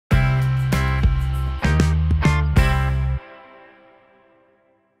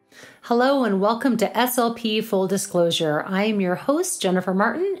Hello and welcome to SLP Full Disclosure. I am your host, Jennifer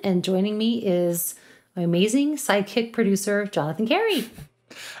Martin, and joining me is my amazing sidekick producer, Jonathan Carey.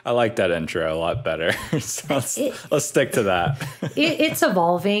 I like that intro a lot better. So let's stick to that. It's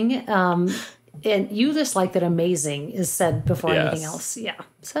evolving. And you just like that amazing is said before anything else. Yeah.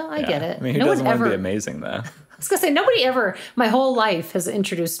 So I get it. I mean, who doesn't want to be amazing, though? I was going to say, nobody ever, my whole life has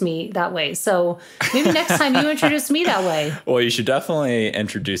introduced me that way. So maybe next time you introduce me that way. Well, you should definitely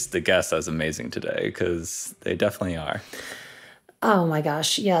introduce the guests as amazing today, because they definitely are. Oh my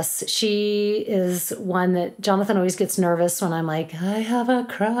gosh, yes. She is one that Jonathan always gets nervous when I'm like, I have a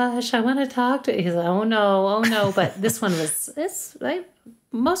crush, I want to talk to. He's like, oh no. But this one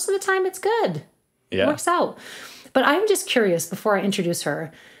most of the time it's good. Yeah. It works out. But I'm just curious, before I introduce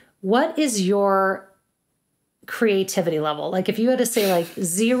her, what is your creativity level? Like if you had to say like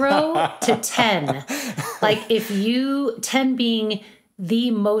 0 to 10, like 10 being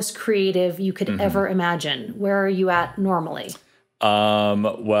the most creative you could ever imagine, where are you at normally?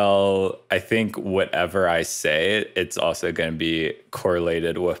 Well, I think whatever I say, it's also going to be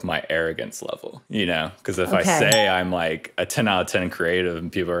correlated with my arrogance level, because if I say I'm like a 10 out of 10 creative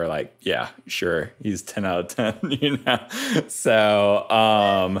and people are like, yeah, sure, he's 10 out of 10, So,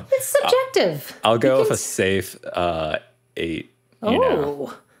 it's subjective. I'll go with a safe, 8,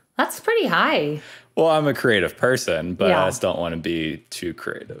 That's pretty high. Well, I'm a creative person, but I just don't want to be too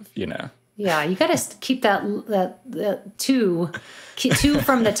creative, Yeah, you got to keep that two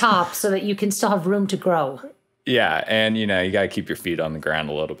from the top so that you can still have room to grow. Yeah, and you got to keep your feet on the ground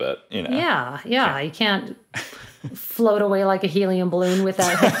a little bit. Yeah, you can't float away like a helium balloon with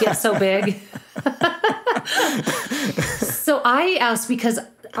that head get so big. So I asked because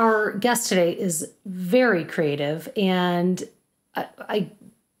our guest today is very creative, and I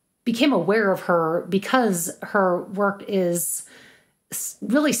became aware of her because her work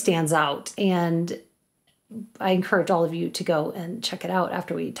really stands out, and I encourage all of you to go and check it out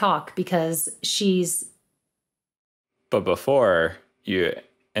after we talk, because But before you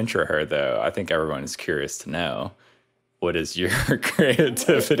intro her, though, I think everyone is curious to know, what is your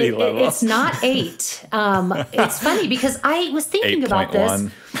creativity level? It's not 8. It's funny because I was thinking about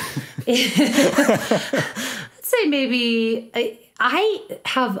this. Let's say maybe I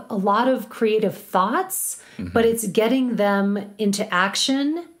have a lot of creative thoughts, but it's getting them into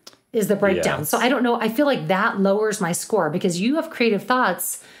action is the breakdown. Yes. So I don't know. I feel like that lowers my score because you have creative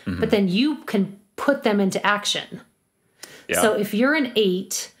thoughts, but then you can put them into action. Yeah. So if you're an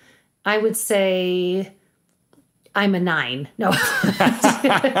 8, I would say I'm a 9. No.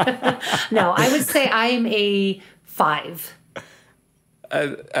 No, I would say I'm a 5.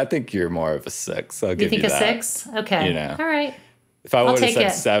 I think you're more of a 6. I'll give you that. You think a 6? Okay. All right. If I would have said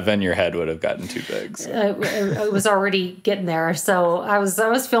 7, your head would have gotten too big. So. It was already getting there. So I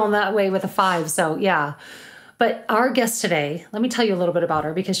was feeling that way with a 5. So yeah. But our guest today, let me tell you a little bit about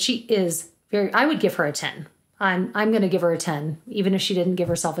her, because she is I would give her a 10. I'm going to give her a 10. Even if she didn't give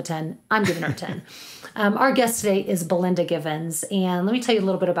herself a 10, I'm giving her a 10. Our guest today is Belinda Givens. And let me tell you a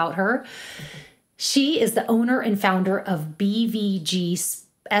little bit about her. She is the owner and founder of BVG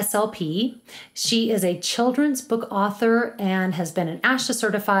SLP. She is a children's book author and has been an ASHA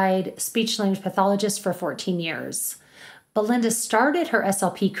certified speech language pathologist for 14 years. Belinda started her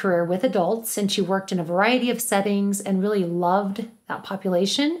SLP career with adults, and she worked in a variety of settings and really loved that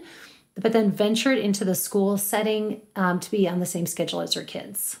population, but then ventured into the school setting to be on the same schedule as her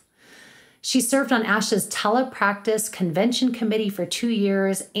kids. She served on ASHA's Telepractice Convention Committee for 2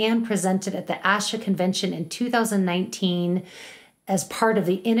 years and presented at the ASHA Convention in 2019 as part of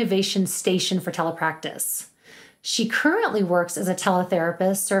the Innovation Station for Telepractice. She currently works as a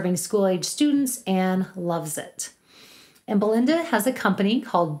teletherapist serving school-age students and loves it. And Belinda has a company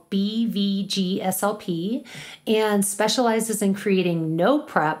called BVG SLP and specializes in creating no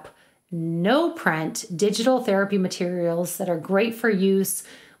prep, no print digital therapy materials that are great for use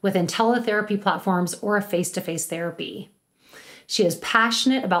within teletherapy platforms or face-to-face therapy. She is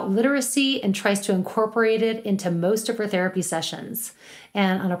passionate about literacy and tries to incorporate it into most of her therapy sessions.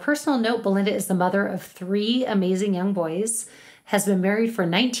 And on a personal note, Belinda is the mother of 3 amazing young boys, has been married for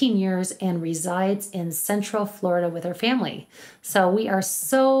 19 years, and resides in Central Florida with her family. So we are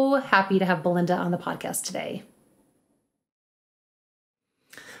so happy to have Belinda on the podcast today.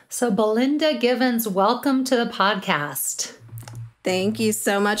 So Belinda Givens, welcome to the podcast. Thank you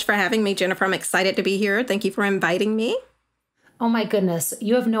so much for having me, Jennifer. I'm excited to be here. Thank you for inviting me. Oh my goodness.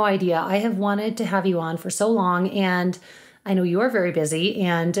 You have no idea. I have wanted to have you on for so long, and I know you are very busy,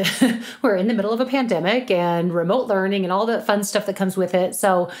 and we're in the middle of a pandemic and remote learning and all the fun stuff that comes with it.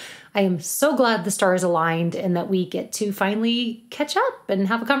 So I am so glad the stars aligned and that we get to finally catch up and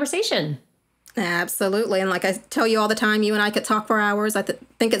have a conversation. Absolutely. And like I tell you all the time, you and I could talk for hours. I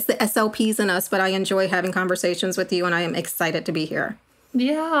think it's the SLPs in us, but I enjoy having conversations with you, and I am excited to be here.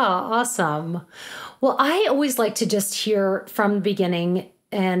 Yeah, awesome. Well, I always like to just hear from the beginning,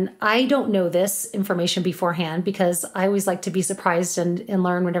 and I don't know this information beforehand because I always like to be surprised and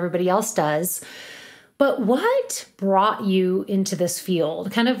learn when everybody else does. But what brought you into this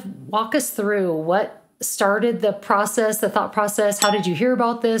field? Kind of walk us through what started the process, the thought process. How did you hear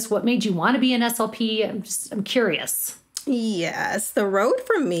about this? What made you want to be an SLP? I'm curious. Yes, the road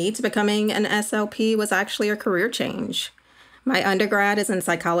for me to becoming an SLP was actually a career change. My undergrad is in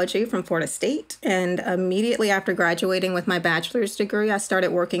psychology from Florida State, and immediately after graduating with my bachelor's degree, I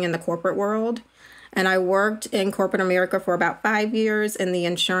started working in the corporate world. And I worked in corporate America for about 5 years in the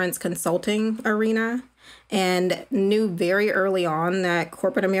insurance consulting arena, and knew very early on that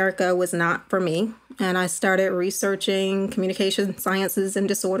corporate America was not for me. And I started researching communication sciences and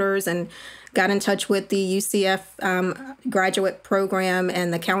disorders, and got in touch with the UCF graduate program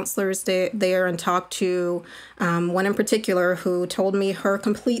and the counselors there, and talked to one in particular who told me her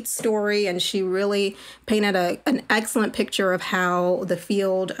complete story. And she really painted an excellent picture of how the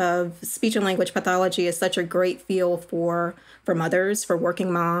field of speech and language pathology is such a great field for mothers, for working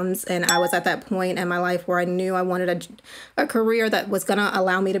moms. And I was at that point in my life where I knew I wanted a career that was going to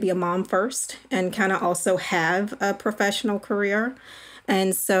allow me to be a mom first and kind of also have a professional career.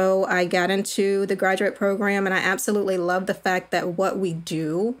 And so I got into the graduate program, and I absolutely love the fact that what we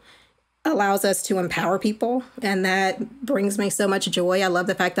do allows us to empower people, and that brings me so much joy. I love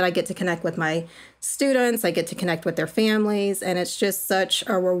the fact that I get to connect with my students, I get to connect with their families, and it's just such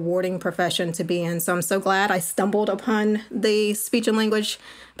a rewarding profession to be in. So I'm so glad I stumbled upon the speech and language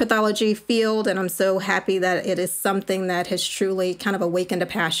pathology field, and I'm so happy that it is something that has truly kind of awakened a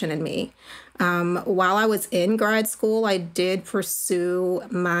passion in me. While I was in grad school, I did pursue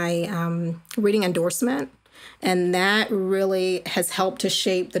my reading endorsement. And that really has helped to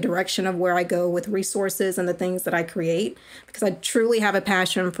shape the direction of where I go with resources and the things that I create, because I truly have a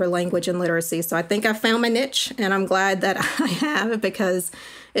passion for language and literacy. So I think I found my niche, and I'm glad that I have, because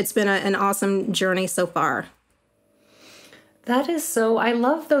it's been an awesome journey so far. That is so, I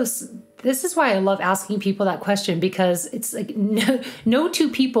love those. This is why I love asking people that question, because it's like no two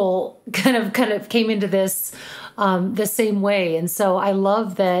people kind of came into this the same way. And so I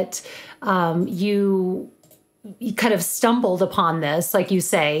love that you kind of stumbled upon this, like you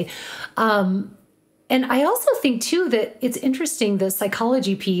say. And I also think, too, that it's interesting, the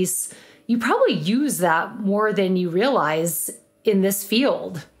psychology piece, you probably use that more than you realize in this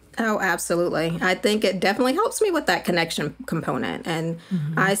field. Oh, absolutely. I think it definitely helps me with that connection component. And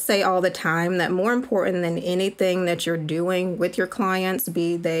I say all the time that more important than anything that you're doing with your clients,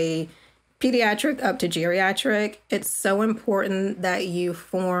 be they pediatric up to geriatric, it's so important that you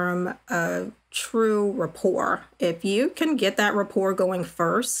form a true rapport. If you can get that rapport going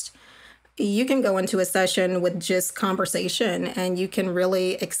first, you can go into a session with just conversation, and you can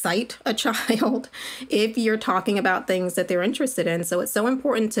really excite a child if you're talking about things that they're interested in. So it's so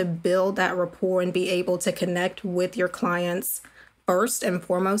important to build that rapport and be able to connect with your clients first and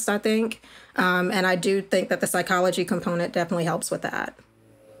foremost, I think. And I do think that the psychology component definitely helps with that.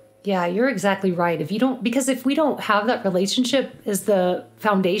 Yeah, you're exactly right. Because if we don't have that relationship as the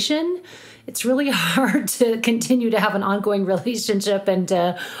foundation, it's really hard to continue to have an ongoing relationship and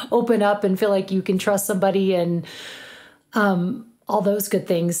to open up and feel like you can trust somebody and all those good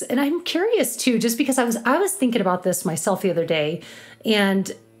things. And I'm curious too, just because I was thinking about this myself the other day,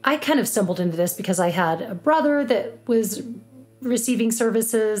 and I kind of stumbled into this because I had a brother that was receiving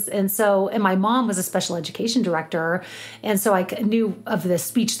services. And my mom was a special education director. And so I knew of the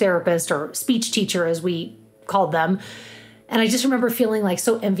speech therapist, or speech teacher as we called them. And I just remember feeling like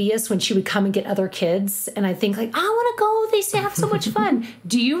so envious when she would come and get other kids. And I think like, I want to go. They say have so much fun.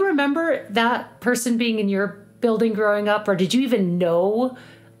 Do you remember that person being in your building growing up? Or did you even know,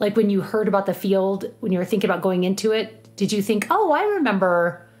 like when you heard about the field, when you were thinking about going into it, did you think, oh, I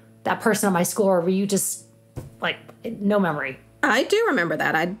remember that person at my school? Or were you just like, no memory? I do remember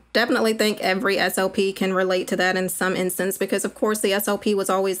that. I definitely think every SLP can relate to that in some instance, because of course the SLP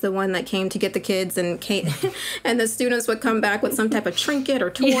was always the one that came to get the kids, and and the students would come back with some type of trinket or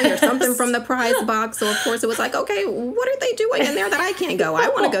toy or something from the prize box. So of course it was like, okay, what are they doing in there that I can't go? I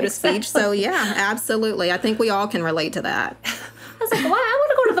want to go to speech. So yeah, absolutely. I think we all can relate to that. I was like, wow, I want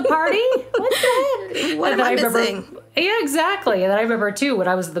to go to the party. What the heck? What am I missing? Yeah, exactly. And then I remember too, when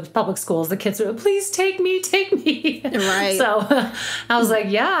I was at the public schools, the kids would, please take me. Right. So I was like,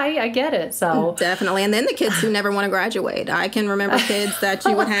 yeah, I get it. So definitely. And then the kids who never want to graduate. I can remember kids that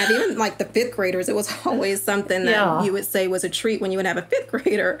you would have, even like the fifth graders. It was always something that you would say was a treat when you would have a fifth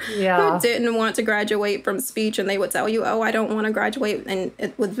grader who didn't want to graduate from speech, and they would tell you, oh, I don't want to graduate. And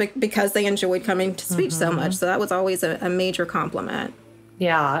it was because they enjoyed coming to speech so much. So that was always a major compliment.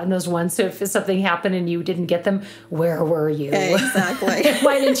 Yeah, and those ones, so if something happened and you didn't get them, where were you? Exactly.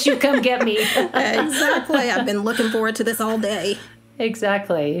 Why didn't you come get me? Exactly. I've been looking forward to this all day.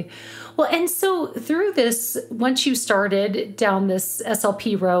 Exactly. Well, and so through this, once you started down this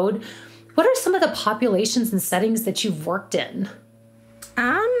SLP road, what are some of the populations and settings that you've worked in?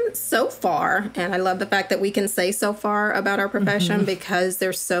 So far, and I love the fact that we can say so far about our profession because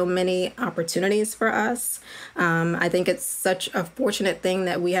there's so many opportunities for us. I think it's such a fortunate thing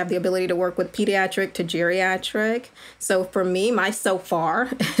that we have the ability to work with pediatric to geriatric. So for me, my so far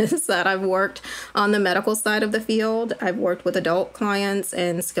is that I've worked on the medical side of the field. I've worked with adult clients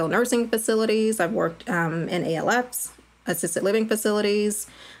in skilled nursing facilities. I've worked in ALFs, assisted living facilities.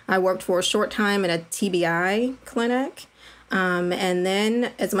 I worked for a short time in a TBI clinic. And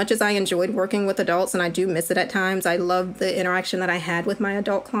then as much as I enjoyed working with adults, and I do miss it at times, I love the interaction that I had with my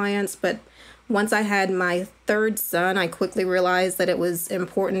adult clients. But once I had my third son, I quickly realized that it was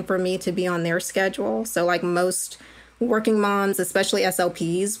important for me to be on their schedule. So like most working moms, especially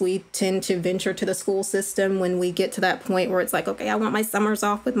SLPs, we tend to venture to the school system when we get to that point where it's like, okay, I want my summers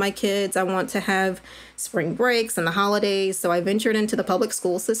off with my kids. I want to have spring breaks and the holidays. So I ventured into the public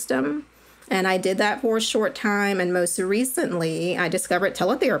school system. And I did that for a short time. And most recently, I discovered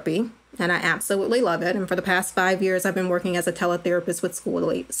teletherapy, and I absolutely love it. And for the past 5 years, I've been working as a teletherapist with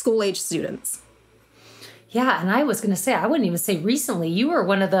school-age students. Yeah, and I was going to say, I wouldn't even say recently. You were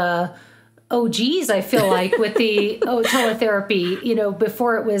one of the OGs, I feel like, with the teletherapy. You know,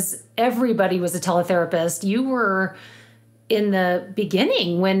 before it was everybody was a teletherapist. You were in the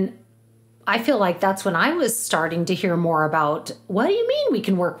beginning when I feel like that's when I was starting to hear more about, what do you mean we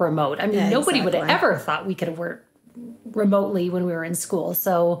can work remote? I mean, nobody would have ever thought we could work remotely when we were in school.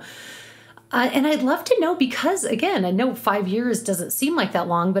 So, and I'd love to know, because again, I know 5 years doesn't seem like that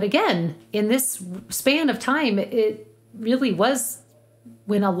long, but again, in this span of time, it really was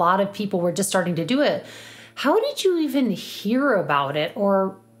when a lot of people were just starting to do it. How did you even hear about it,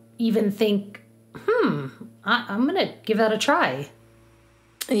 or even think, I'm going to give that a try?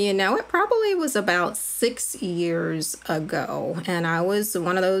 You know, it probably was about 6 years ago, and I was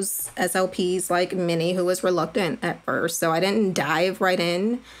one of those SLPs like many who was reluctant at first, so I didn't dive right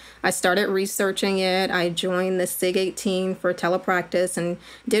in. I started researching it. I joined the SIG-18 for telepractice and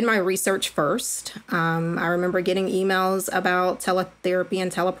did my research first. I remember getting emails about teletherapy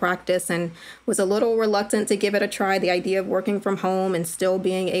and telepractice and was a little reluctant to give it a try. The idea of working from home and still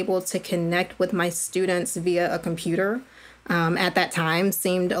being able to connect with my students via a computer at that time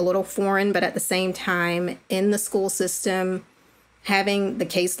seemed a little foreign, but at the same time, in the school system, having the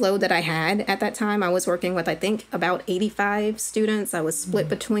caseload that I had at that time, I was working with, I think, about 85 students. I was split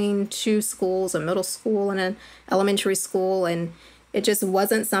between two schools, a middle school and an elementary school, and it just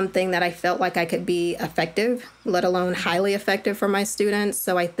wasn't something that I felt like I could be effective, let alone highly effective for my students.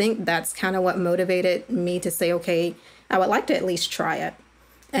 So I think that's kind of what motivated me to say, okay, I would like to at least try it.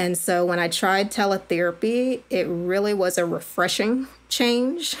 And so when I tried teletherapy, it really was a refreshing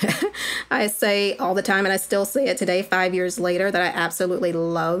change. I say all the time, and I still say it today, 5 years later, that I absolutely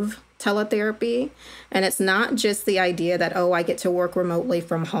love teletherapy. And it's not just the idea that, oh, I get to work remotely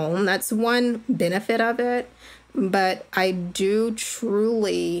from home. That's one benefit of it. But I do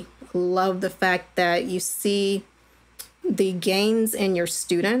truly love the fact that you see the gains in your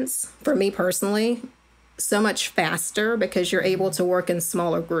students, for me personally, so much faster because you're able to work in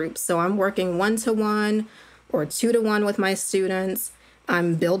smaller groups. So I'm working 1-to-1 or 2-to-1 with my students.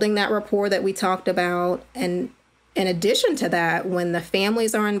 I'm building that rapport that we talked about. And in addition to that, when the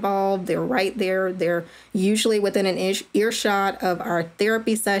families are involved, they're right there. They're usually within an earshot of our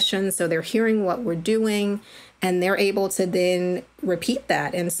therapy sessions. So they're hearing what we're doing and they're able to then repeat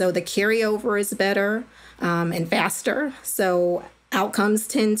that. And so the carryover is better and faster. So outcomes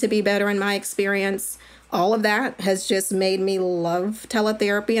tend to be better in my experience. All of that has just made me love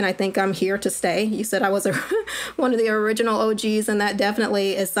teletherapy, and I think I'm here to stay. You said I was one of the original OGs, and that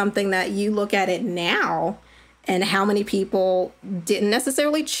definitely is something that you look at it now, and how many people didn't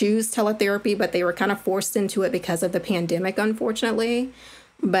necessarily choose teletherapy, but they were kind of forced into it because of the pandemic, unfortunately.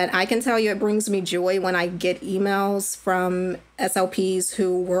 But I can tell you it brings me joy when I get emails from SLPs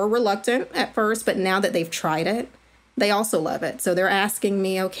who were reluctant at first, but now that they've tried it, they also love it. So they're asking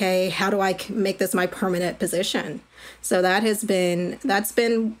me, okay, how do I make this my permanent position? So that's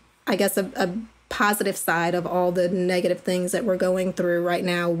been, I guess, a positive side of all the negative things that we're going through right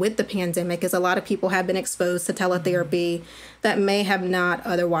now with the pandemic, is a lot of people have been exposed to teletherapy that may have not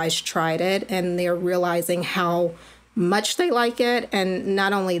otherwise tried it, and they're realizing how much they like it. And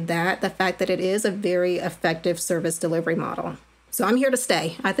not only that, the fact that it is a very effective service delivery model. So I'm here to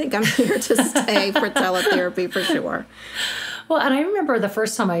stay. I think I'm here to stay for teletherapy for sure. Well, and I remember the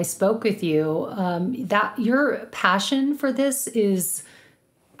first time I spoke with you, that your passion for this is,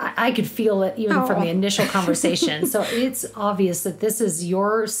 I could feel it even from the initial conversation. So it's obvious that this is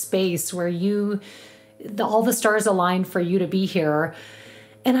your space where all the stars aligned for you to be here.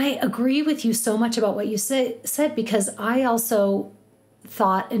 And I agree with you so much about what you said, because I also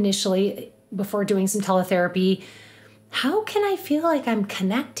thought initially, before doing some teletherapy, how can I feel like I'm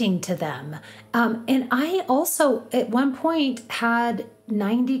connecting to them? And I also, at one point, had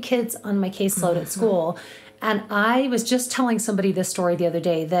 90 kids on my caseload at school. And I was just telling somebody this story the other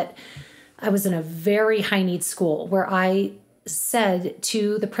day, that I was in a very high need school where I said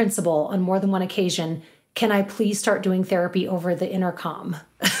to the principal on more than one occasion, can I please start doing therapy over the intercom?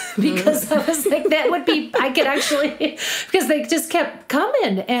 Because I was like, that would be, I could actually, because they just kept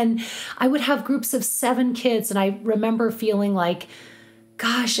coming. And I would have groups of 7 kids. And I remember feeling like,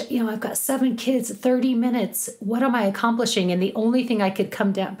 gosh, I've got 7 kids, 30 minutes. What am I accomplishing? And the only thing I could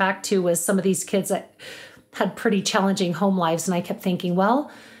come back to was some of these kids that had pretty challenging home lives. And I kept thinking,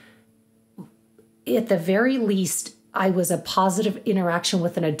 well, at the very least, I was a positive interaction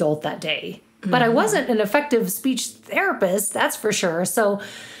with an adult that day. But I wasn't an effective speech therapist, that's for sure. So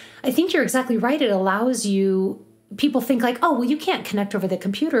I think you're exactly right. It allows you, people think like, oh, well, you can't connect over the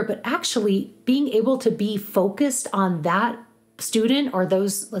computer, but actually being able to be focused on that student or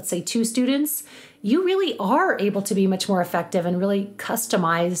those, let's say 2 students, you really are able to be much more effective and really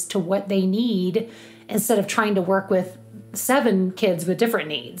customized to what they need, instead of trying to work with 7 kids with different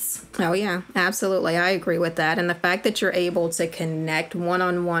needs. Oh, yeah, absolutely. I agree with that. And the fact that you're able to connect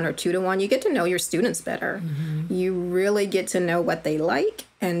one-on-one or 2-to-1, you get to know your students better. You really get to know what they like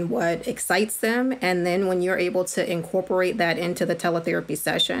and what excites them. And then when you're able to incorporate that into the teletherapy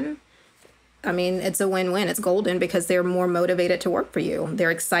session, I mean, it's a win-win. It's golden, because they're more motivated to work for you. They're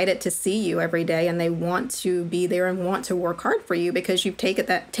excited to see you every day, and they want to be there and want to work hard for you, because you've taken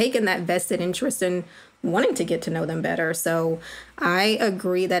that vested interest in wanting to get to know them better. So I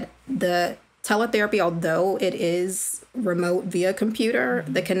agree that the teletherapy, although it is remote via computer,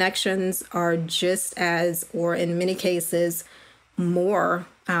 the connections are just as, or in many cases, more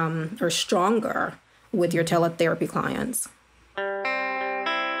or stronger with your teletherapy clients.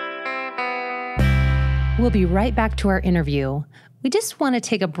 We'll be right back to our interview. We just want to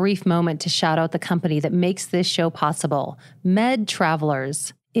take a brief moment to shout out the company that makes this show possible, Med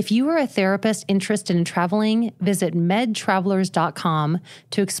Travelers. If you are a therapist interested in traveling, visit medtravelers.com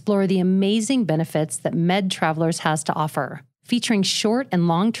to explore the amazing benefits that Med Travelers has to offer, featuring short and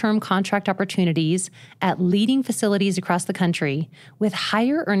long-term contract opportunities at leading facilities across the country with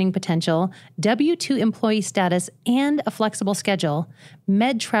higher earning potential, W-2 employee status, and a flexible schedule.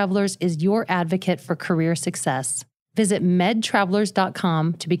 Med Travelers is your advocate for career success. Visit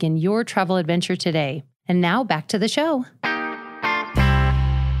medtravelers.com to begin your travel adventure today. And now back to the show.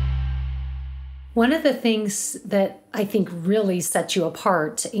 One of the things that I think really sets you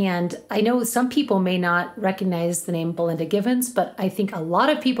apart, and I know some people may not recognize the name Belinda Givens, but I think a lot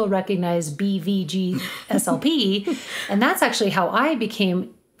of people recognize BVG SLP, and that's actually how I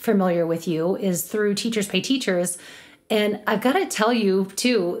became familiar with you, is through Teachers Pay Teachers. And I've got to tell you,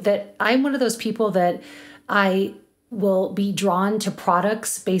 too, that I'm one of those people that I will be drawn to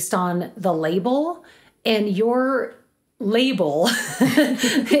products based on the label, and your label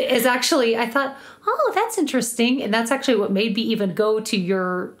is actually, I thought, oh, that's interesting. And that's actually what made me even go to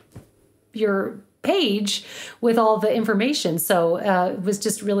your page with all the information. So was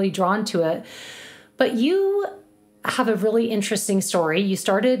just really drawn to it. But you have a really interesting story. You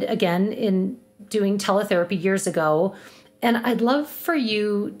started again in doing teletherapy years ago. And I'd love for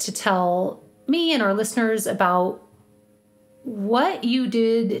you to tell me and our listeners about what you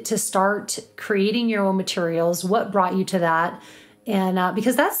did to start creating your own materials, what brought you to that. And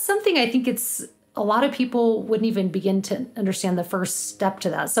because that's something I think it's a lot of people wouldn't even begin to understand the first step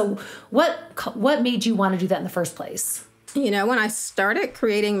to that. So what made you want to do that in the first place? When I started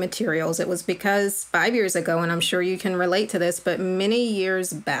creating materials, it was because 5 years ago, and I'm sure you can relate to this, but many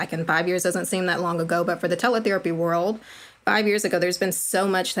years back, and 5 years doesn't seem that long ago, but for the teletherapy world, 5 years ago, there's been so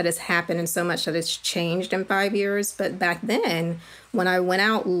much that has happened and so much that has changed in 5 years. But back then, when I went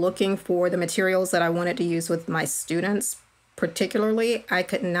out looking for the materials that I wanted to use with my students, particularly, I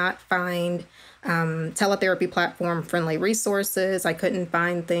could not find teletherapy platform friendly resources. I couldn't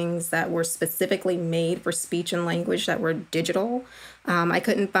find things that were specifically made for speech and language that were digital. I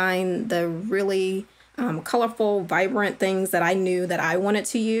couldn't find the really colorful, vibrant things that I knew that I wanted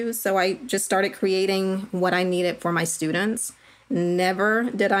to use. So I just started creating what I needed for my students. Never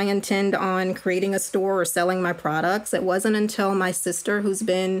did I intend on creating a store or selling my products. It wasn't until my sister, who's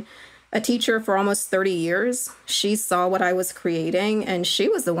been a teacher for almost 30 years, she saw what I was creating, and she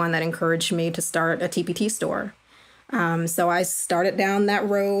was the one that encouraged me to start a TPT store. So I started down that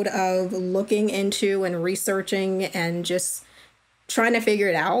road of looking into and researching and just trying to figure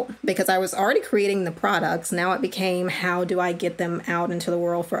it out, because I was already creating the products. Now it became, how do I get them out into the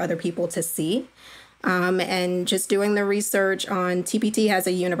world for other people to see? And just doing the research on TPT as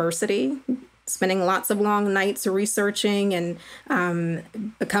a university, spending lots of long nights researching and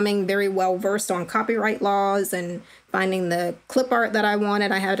becoming very well versed on copyright laws and finding the clip art that I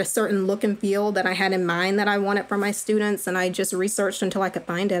wanted. I had a certain look and feel that I had in mind that I wanted for my students, and I just researched until I could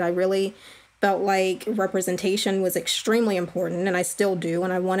find it. I really felt like representation was extremely important, and I still do.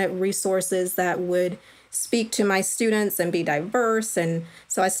 And I wanted resources that would speak to my students and be diverse. And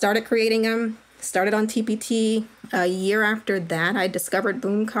so I started creating them, started on TPT. A year after that, I discovered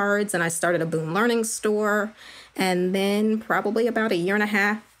Boom Cards, and I started a Boom Learning store. And then probably about a year and a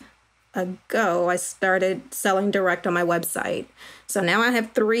half ago, I started selling direct on my website. So now I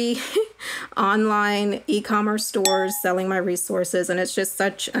have 3 online e-commerce stores selling my resources, and it's just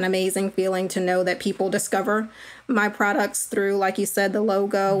such an amazing feeling to know that people discover my products through, like you said, the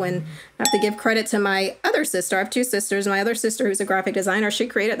logo. And I have to give credit to my other sister. I have 2 sisters. My other sister, who's a graphic designer, she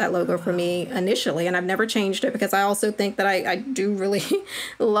created that logo for me initially, and I've never changed it because I also think that I do really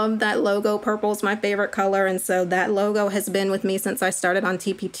love that logo. Purple is my favorite color, and so that logo has been with me since I started on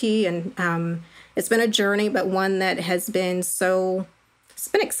TPT, and it's been a journey, but one that has been it's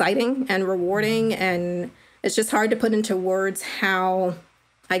been exciting and rewarding, and it's just hard to put into words how,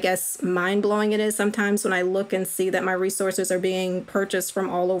 I guess, mind-blowing it is sometimes when I look and see that my resources are being purchased from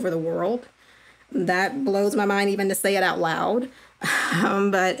all over the world. That blows my mind even to say it out loud.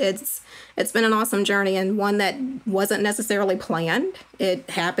 But it's been an awesome journey, and one that wasn't necessarily planned. It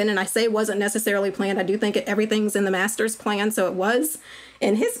happened, and I say it wasn't necessarily planned. I do think everything's in the master's plan, so it was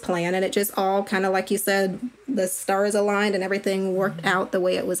in his plan, and it just all kind of, like you said, the stars aligned and everything worked out the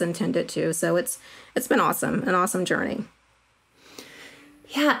way it was intended to. So it's been awesome, an awesome journey.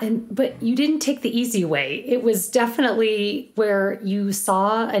 Yeah, but you didn't take the easy way. It was definitely where you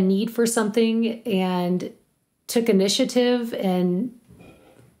saw a need for something and took initiative and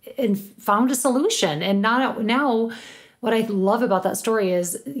found a solution. And now what I love about that story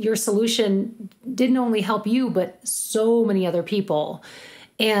is your solution didn't only help you, but so many other people.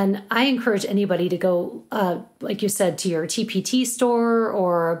 And I encourage anybody to go, like you said, to your TPT store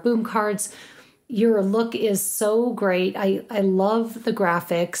or Boom Cards. Your look is so great. I love the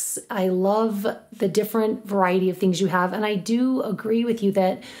graphics. I love the different variety of things you have. And I do agree with you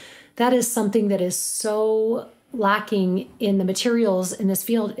that that is something that is so lacking in the materials in this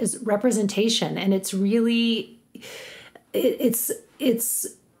field is representation. And it's really, it's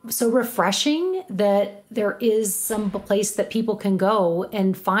so refreshing that there is some place that people can go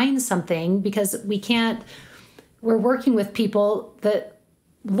and find something, because we're working with people that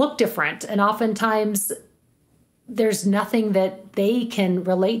look different, and oftentimes there's nothing that they can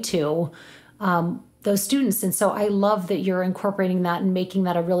relate to, those students. And so I love that you're incorporating that and making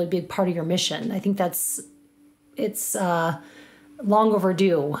that a really big part of your mission. I think it's long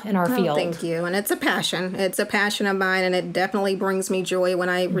overdue in our field. Thank you. And it's a passion. It's a passion of mine, and it definitely brings me joy when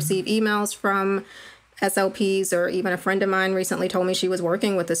I receive emails from SLPs, or even a friend of mine recently told me she was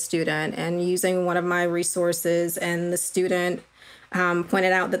working with a student and using one of my resources, and the student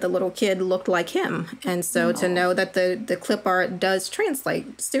pointed out that the little kid looked like him. And so to know that the clip art does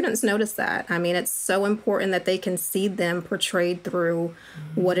translate, students notice that. I mean, it's so important that they can see them portrayed through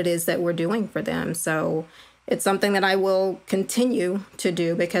what it is that we're doing for them. So it's something that I will continue to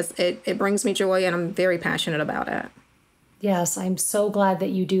do because it brings me joy, and I'm very passionate about it. Yes, I'm so glad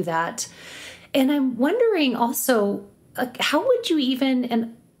that you do that. And I'm wondering also, how would you even,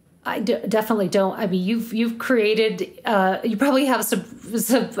 and I definitely don't. I mean, you've created. You probably have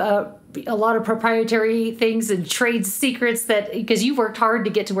a lot of proprietary things and trade secrets that, because you worked hard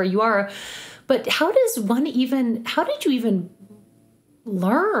to get to where you are. But how did you even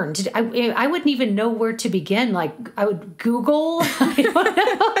learn? I wouldn't even know where to begin. Like, I would Google. I don't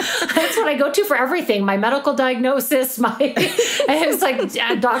know. That's what I go to for everything. My medical diagnosis, and it's like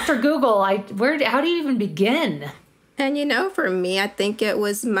Dr. Google. How do you even begin? And, for me, I think it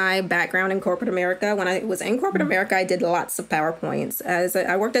was my background in corporate America. When I was in corporate America, I did lots of PowerPoints.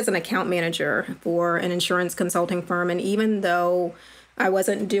 I worked as an account manager for an insurance consulting firm. And even though I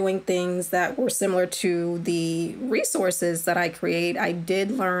wasn't doing things that were similar to the resources that I create, I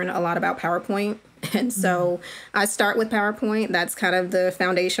did learn a lot about PowerPoint. And so I start with PowerPoint. That's kind of the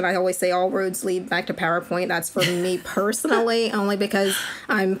foundation. I always say all roads lead back to PowerPoint. That's for me personally, only because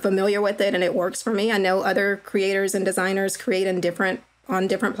I'm familiar with it and it works for me. I know other creators and designers create on different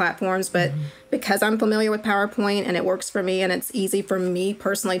platforms, but because I'm familiar with PowerPoint and it works for me and it's easy for me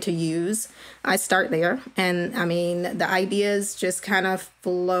personally to use, I start there. And I mean, the ideas just kind of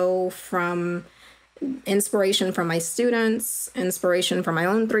flow from inspiration from my students, inspiration from my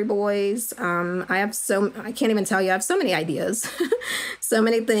own 3 boys. I can't even tell you, I have so many ideas, so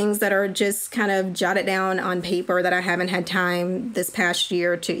many things that are just kind of jotted down on paper that I haven't had time this past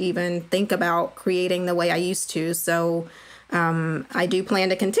year to even think about creating the way I used to. So I do plan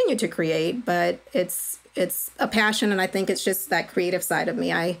to continue to create, but it's a passion. And I think it's just that creative side of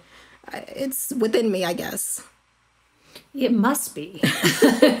me. It's within me, I guess. It must be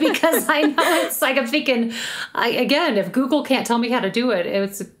because I know it's like I'm thinking, again, if Google can't tell me how to do it,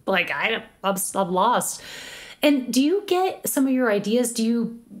 it's like I'm lost. And do you get some of your ideas? Do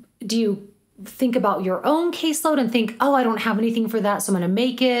you think about your own caseload and think, oh, I don't have anything for that, so I'm going to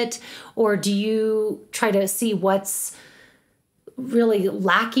make it? Or do you try to see what's really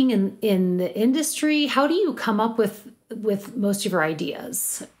lacking in the industry? How do you come up with most of your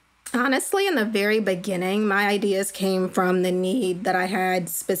ideas? Honestly, in the very beginning, my ideas came from the need that I had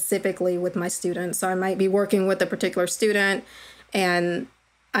specifically with my students. So I might be working with a particular student and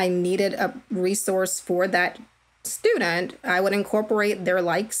I needed a resource for that student. I would incorporate their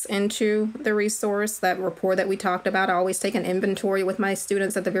likes into the resource, that rapport that we talked about. I always take an inventory with my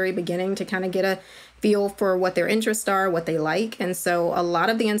students at the very beginning to kind of get a feel for what their interests are, what they like. And so a lot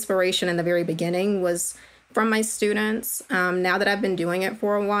of the inspiration in the very beginning was from my students. Now that I've been doing it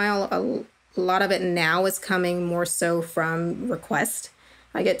for a while, a lot of it now is coming more so from request.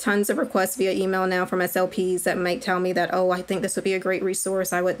 I get tons of requests via email now from SLPs that might tell me that, oh, I think this would be a great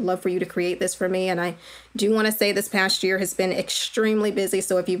resource. I would love for you to create this for me. And I do want to say this past year has been extremely busy.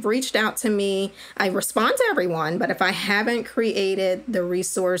 So if you've reached out to me, I respond to everyone. But if I haven't created the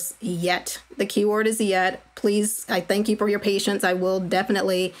resource yet, the keyword is yet, please, I thank you for your patience. I will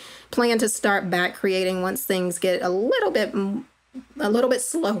definitely plan to start back creating once things get a little bit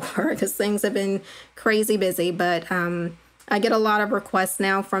slower because things have been crazy busy. But I get a lot of requests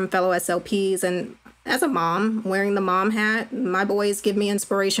now from fellow SLPs, and as a mom, wearing the mom hat, my boys give me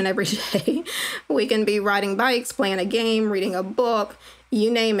inspiration every day. We can be riding bikes, playing a game, reading a book,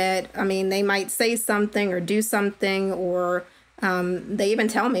 you name it. I mean, they might say something or do something, or they even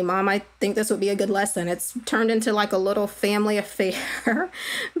tell me, Mom, I think this would be a good lesson. It's turned into like a little family affair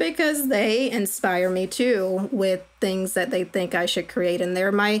because they inspire me too with things that they think I should create. And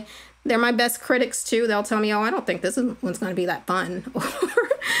they're my best critics too. They'll tell me, oh, I don't think this one's going to be that fun.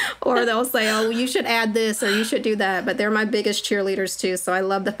 Or they'll say, oh, you should add this or you should do that. But they're my biggest cheerleaders too. So I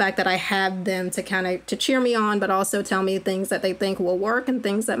love the fact that I have them to cheer me on, but also tell me things that they think will work and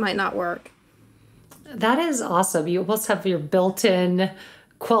things that might not work. That is awesome. You almost have your built-in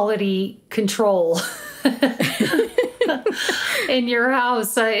quality control in your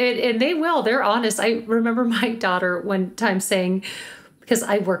house. And they will. They're honest. I remember my daughter one time saying, because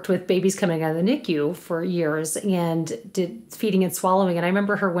I worked with babies coming out of the NICU for years and did feeding and swallowing. And I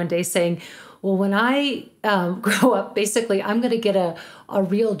remember her one day saying, well, when I grow up, basically, I'm going to get a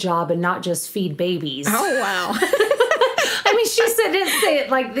real job and not just feed babies. Oh, wow. I mean, she said didn't say it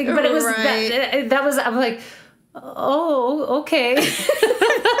like, but it was, right. that was, I'm like, oh, okay.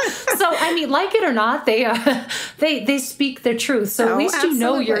 So, I mean, like it or not, they speak the truth. So at least you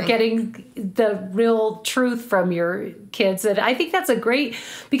know you're getting the real truth from your kids. And I think that's a great,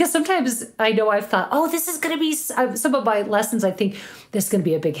 because sometimes I know I've thought, oh, this is going to be, some of my lessons, I think this is going to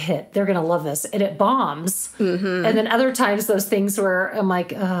be a big hit. They're going to love this. And it bombs. Mm-hmm. And then other times those things where I'm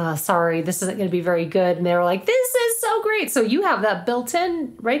like, sorry, this isn't going to be very good. And they're like, this is so great. So you have that built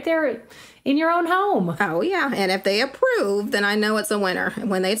in right there in your own home. Oh, yeah. And if they approve, then I know it's a winner.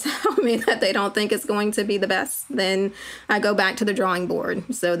 When they tell me that they don't think it's going to be the best, then I go back to the drawing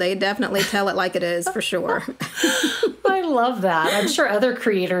board. So they definitely tell it like it is, for sure. I love that. I'm sure other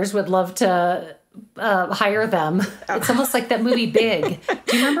creators would love to hire them. It's almost like that movie Big.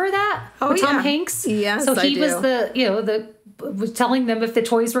 Do you remember that? Oh, with yeah. Tom Hanks? Yes, so I he do. was the telling them if the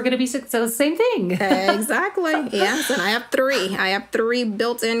toys were going to be successful. Same thing. Exactly. Yes. And I have three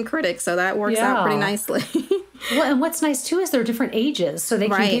built-in critics, so that works out pretty nicely. Well, and what's nice too is they're different ages, so they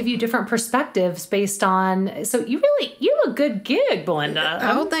can give you different perspectives based on. So you have a good gig, Belinda.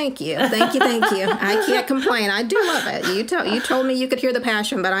 Oh, thank you. I can't complain. I do love it. You told me you could hear the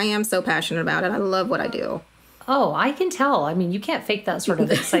passion, but I am so passionate about it. I love what I do. Oh, I can tell. I mean, you can't fake that sort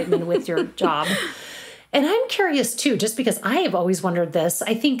of excitement with your job. And I'm curious too, just because I have always wondered this.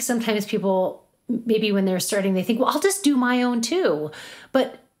 I think sometimes people, maybe when they're starting, they think, well, I'll just do my own too.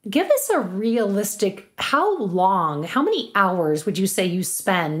 But give us a realistic, how many hours would you say you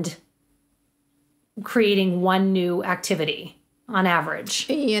spend creating one new activity on average?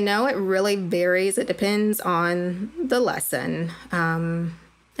 It really varies. It depends on the lesson. And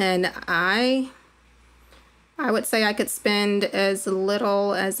I would say I could spend as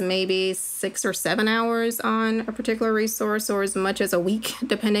little as maybe 6 or 7 hours on a particular resource, or as much as a week,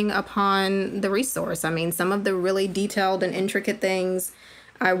 depending upon the resource. I mean, some of the really detailed and intricate things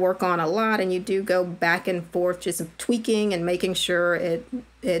I work on a lot, and you do go back and forth just tweaking and making sure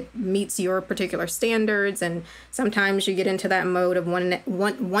it meets your particular standards. And sometimes you get into that mode of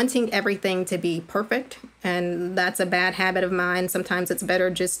wanting everything to be perfect, and that's a bad habit of mine. Sometimes it's better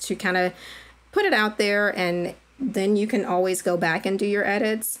just to kind of put it out there, and then you can always go back and do your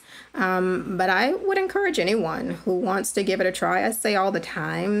edits. But I would encourage anyone who wants to give it a try. I say all the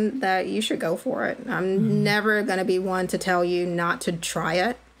time that you should go for it. I'm never going to be one to tell you not to try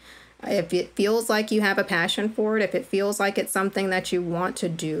it. If it feels like you have a passion for it, if it feels like it's something that you want to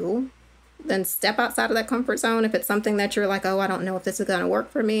do, then step outside of that comfort zone. If it's something that you're like, oh, I don't know if this is going to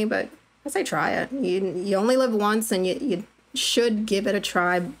work for me, but I say try it. You only live once, and you should give it a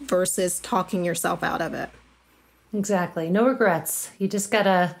try versus talking yourself out of it. Exactly. No regrets. You just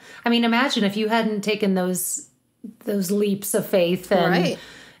gotta, imagine if you hadn't taken those leaps of faith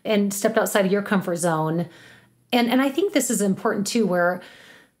and stepped outside of your comfort zone. And I think this is important too, where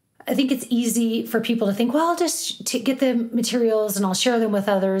I think it's easy for people to think, well, I'll just get the materials and I'll share them with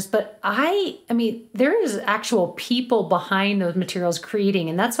others. But there is actual people behind those materials creating.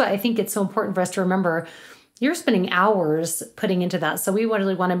 And that's why I think it's so important for us to remember you're spending hours putting into that. So we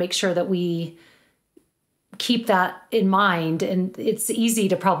really want to make sure that we keep that in mind. And it's easy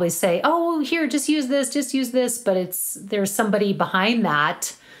to probably say, oh, here, just use this. But there's somebody behind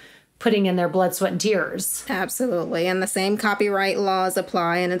that putting in their blood, sweat, and tears. Absolutely. And the same copyright laws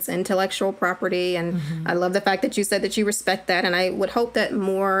apply, and it's intellectual property. And I love the fact that you said that you respect that. And I would hope that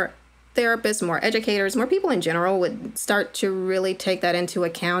more therapists, more educators, more people in general would start to really take that into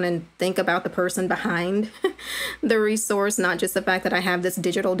account and think about the person behind the resource, not just the fact that I have this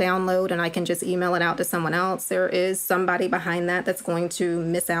digital download and I can just email it out to someone else. There is somebody behind that's going to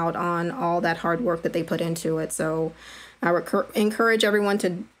miss out on all that hard work that they put into it. So I would encourage everyone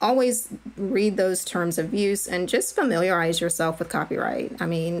to always read those terms of use and just familiarize yourself with copyright.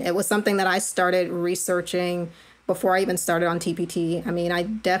 It was something that I started researching before I even started on TPT. I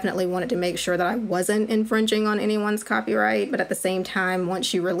definitely wanted to make sure that I wasn't infringing on anyone's copyright, but at the same time,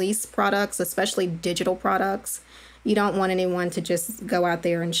 once you release products, especially digital products, you don't want anyone to just go out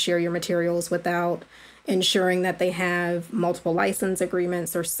there and share your materials without ensuring that they have multiple license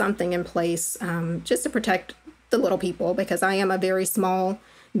agreements or something in place just to protect the little people, because I am a very small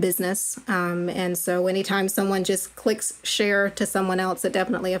business. And so anytime someone just clicks share to someone else, it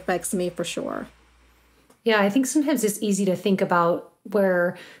definitely affects me for sure. Yeah, I think sometimes it's easy to think about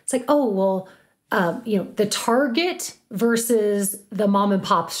where it's like, oh, well, the Target versus the mom and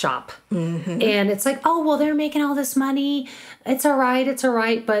pop shop. And it's like, oh, well, they're making all this money. It's all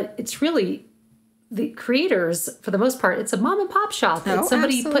right. But it's really the creators, for the most part, it's a mom and pop shop. It's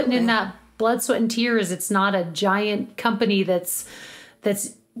somebody putting in that blood, sweat, and tears. It's not a giant company that's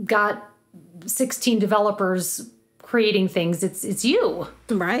got 16 developers creating things. It's you.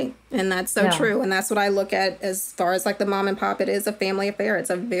 Right. And that's so true. And that's what I look at as far as like the mom and pop. It is a family affair. It's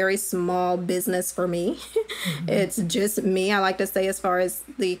a very small business for me. It's just me. I like to say, as far as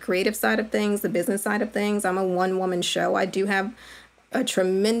the creative side of things, the business side of things, I'm a one-woman show. I do have a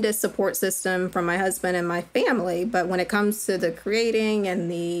tremendous support system from my husband and my family. But when it comes to the creating and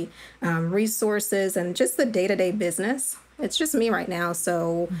the resources and just the day-to-day business, it's just me right now.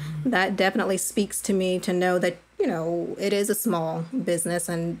 So that definitely speaks to me to know that, it is a small business,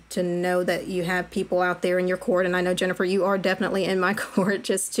 and to know that you have people out there in your court. And I know, Jennifer, you are definitely in my court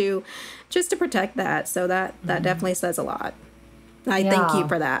just to protect that. So that definitely says a lot. I thank you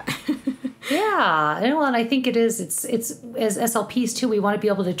for that. Yeah. And I think it is. It's as SLPs too, we want to be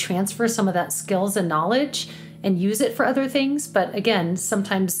able to transfer some of that skills and knowledge and use it for other things. But again,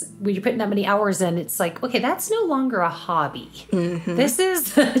 sometimes when you're putting that many hours in, it's like, okay, that's no longer a hobby. This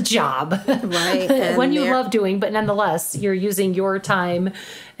is a job. Right. One you love doing, but nonetheless, you're using your time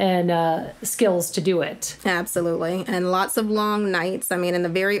and skills to do it. Absolutely. And lots of long nights. I mean, in the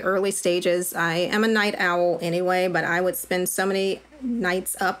very early stages, I am a night owl anyway, but I would spend so many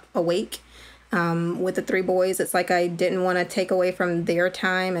nights up awake. With the 3 boys, it's like I didn't want to take away from their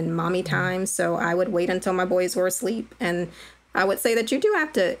time and mommy time. So I would wait until my boys were asleep. And I would say that you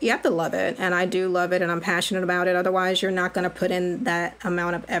have to love it. And I do love it, and I'm passionate about it. Otherwise, you're not going to put in that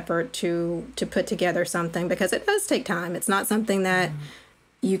amount of effort to put together something, because it does take time. It's not something that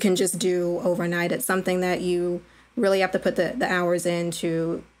you can just do overnight. It's something that you really have to put the hours in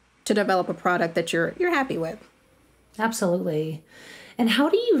to develop a product that you're happy with. Absolutely. And how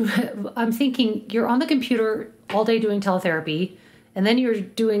do you, I'm thinking you're on the computer all day doing teletherapy, and then you're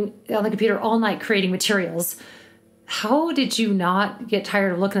doing on the computer all night creating materials. How did you not get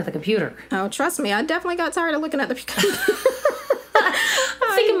tired of looking at the computer? Oh, trust me, I definitely got tired of looking at the computer.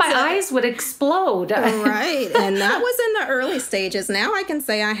 I'm thinking my eyes would explode. Right. And that was in the early stages. Now I can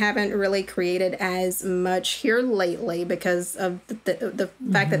say I haven't really created as much here lately because of the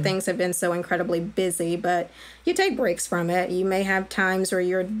fact that things have been so incredibly busy. But you take breaks from it. You may have times where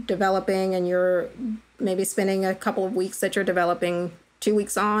you're developing and you're maybe spending a couple of weeks that you're developing 2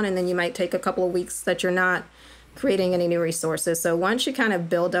 weeks on, and then you might take a couple of weeks that you're not creating any new resources. So once you kind of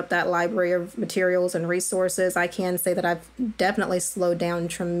build up that library of materials and resources, I can say that I've definitely slowed down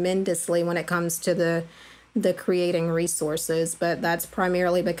tremendously when it comes to the creating resources. But that's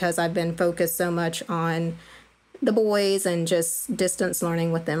primarily because I've been focused so much on the boys and just distance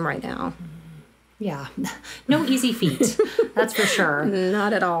learning with them right now. Yeah, no easy feat, that's for sure.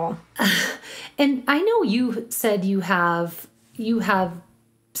 Not at all. And I know you said you have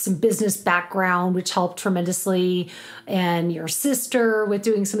some business background, which helped tremendously, and your sister with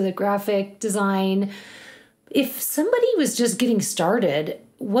doing some of the graphic design. If somebody was just getting started,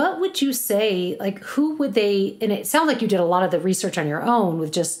 what would you say, like, who would they, and it sounds like you did a lot of the research on your own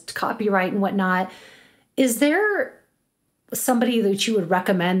with just copyright and whatnot. Is there somebody that you would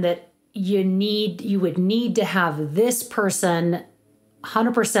recommend that you would need to have this person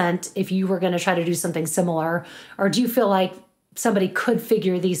 100% if you were going to try to do something similar? Or do you feel like somebody could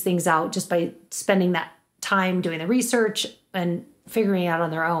figure these things out just by spending that time doing the research and figuring it out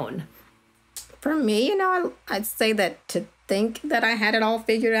on their own? For me, I'd say that to think that I had it all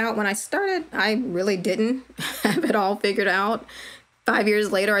figured out when I started, I really didn't have it all figured out. 5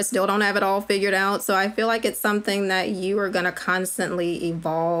 years later, I still don't have it all figured out. So I feel like it's something that you are going to constantly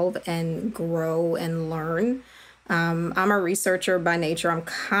evolve and grow and learn. I'm a researcher by nature. I'm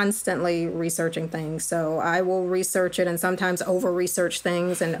constantly researching things. So I will research it and sometimes over-research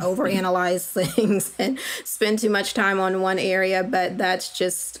things and over-analyze things and spend too much time on one area. But that's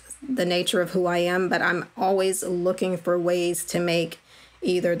just the nature of who I am. But I'm always looking for ways to make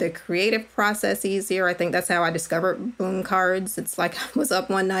either the creative process easier. I think that's how I discovered Boom Cards. It's like I was up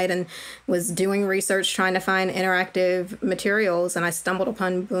one night and was doing research trying to find interactive materials, and I stumbled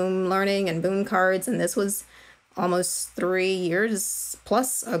upon Boom Learning and Boom Cards, and this was almost 3 years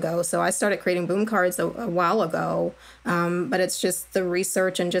plus ago. So I started creating Boom Cards a while ago, but it's just the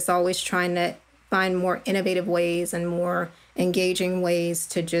research and just always trying to find more innovative ways and more engaging ways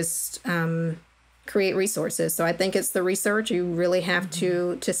to just create resources. So I think it's the research. You really have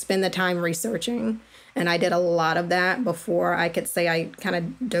to spend the time researching. And I did a lot of that before I could say I kind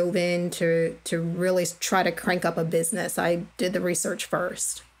of dove in to really try to crank up a business. I did the research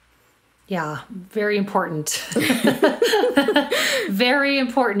first. Yeah, very important. Very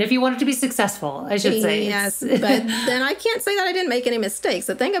important. If you want it to be successful, I should say. Yes, but then I can't say that I didn't make any mistakes.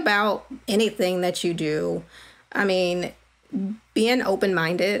 The thing about anything that you do, I mean, being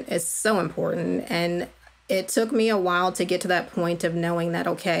open-minded is so important. And it took me a while to get to that point of knowing that,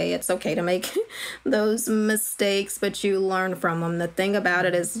 okay, it's okay to make those mistakes, but you learn from them. The thing about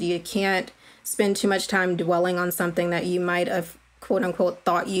it is you can't spend too much time dwelling on something that you might have, quote unquote,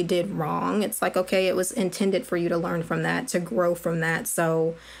 thought you did wrong. It's like, okay, it was intended for you to learn from that, to grow from that.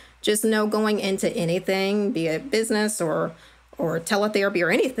 So just know going into anything, be it business or teletherapy or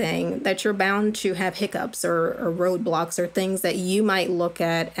anything, that you're bound to have hiccups or roadblocks or things that you might look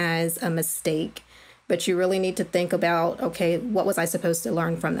at as a mistake. But you really need to think about, okay, what was I supposed to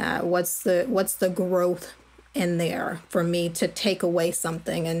learn from that? What's the growth in there for me to take away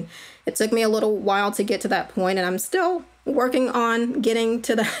something? And it took me a little while to get to that point, and I'm still working on getting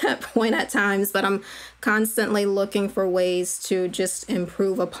to that point at times, but I'm constantly looking for ways to just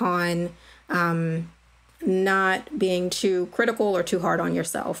improve upon not being too critical or too hard on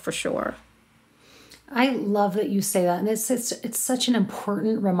yourself, for sure. I love that you say that. And it's such an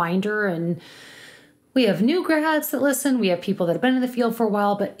important reminder. And we have new grads that listen. We have people that have been in the field for a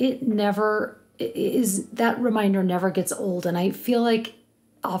while, but that reminder never gets old. And I feel like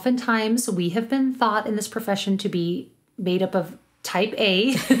oftentimes we have been thought in this profession to be made up of type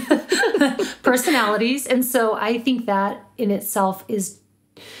A personalities. And so I think that in itself is,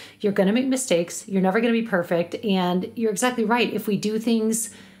 you're going to make mistakes. You're never going to be perfect. And you're exactly right. If we do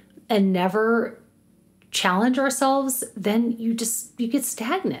things and never challenge ourselves, then you get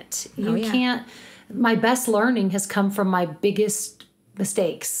stagnant. You can't. My best learning has come from my biggest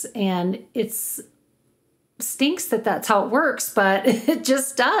mistakes, and it's stinks that that's how it works, but it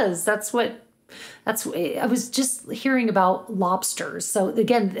just does. I was just hearing about lobsters. So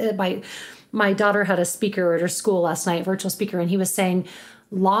again, my daughter had a speaker at her school last night, virtual speaker, and he was saying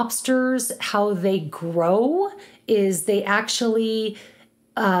lobsters, how they grow is they actually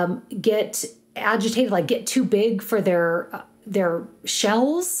get agitated, like get too big for their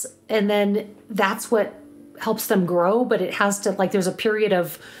shells, and then that's what helps them grow. But it has to, like, there's a period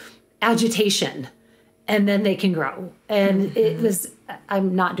of agitation, and then they can grow. And it was,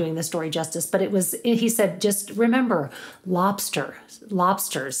 I'm not doing the story justice, but he said, just remember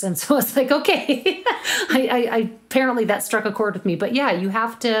lobsters. And so it's like, okay, I apparently that struck a chord with me. But yeah, you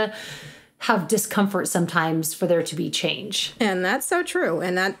have to have discomfort sometimes for there to be change. And that's so true.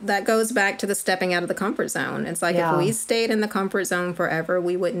 And that goes back to the stepping out of the comfort zone. It's like if we stayed in the comfort zone forever,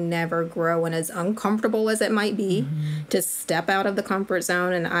 we would never grow. And as uncomfortable as it might be to step out of the comfort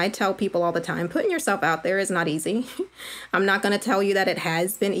zone. And I tell people all the time, putting yourself out there is not easy. I'm not going to tell you that it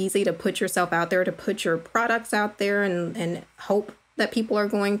has been easy to put yourself out there, to put your products out there and hope that people are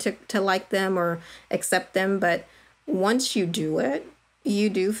going to like them or accept them. But once you do it,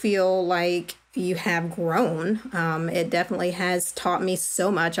 you do feel like you have grown. It definitely has taught me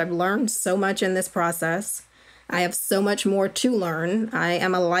so much. I've learned so much in this process. I have so much more to learn. I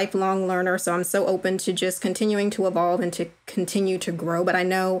am a lifelong learner, so I'm so open to just continuing to evolve and to continue to grow. But I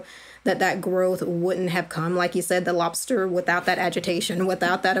know that growth wouldn't have come, like you said, the lobster, without that agitation,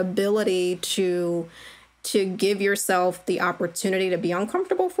 without that ability to give yourself the opportunity to be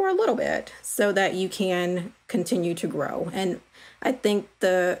uncomfortable for a little bit so that you can continue to grow. And I think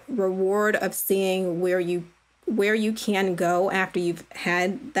the reward of seeing where you can go after you've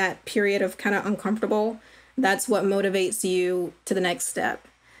had that period of kind of uncomfortable, that's what motivates you to the next step.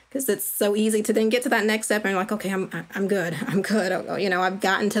 Because it's so easy to then get to that next step and you're like, okay, I'm good. You know, I've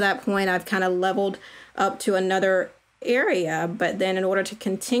gotten to that point. I've kind of leveled up to another area. But then in order to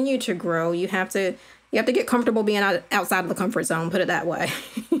continue to grow, you have to get comfortable being outside of the comfort zone, put it that way.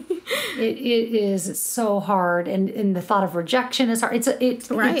 It is so hard. And the thought of rejection is hard.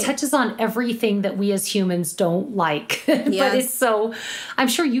 It touches on everything that we as humans don't like. Yes. But it's so, I'm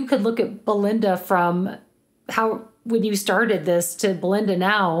sure you could look at Belinda from when you started this to Belinda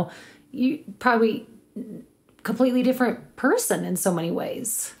now, you probably completely different person in so many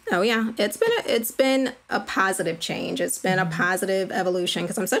ways. Oh yeah, it's been a positive change. It's been a positive evolution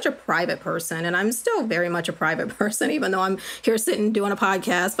because I'm such a private person, and I'm still very much a private person, even though I'm here sitting doing a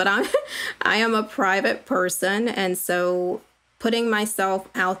podcast. But I am a private person, and so putting myself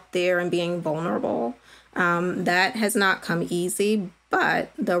out there and being vulnerable, that has not come easy.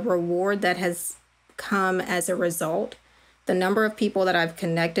 But the reward that has come as a result, the number of people that I've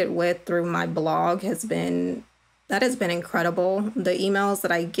connected with through my blog has been incredible. The emails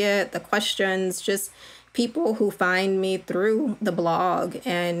that I get, the questions, just people who find me through the blog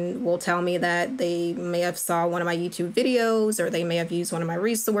and will tell me that they may have saw one of my YouTube videos or they may have used one of my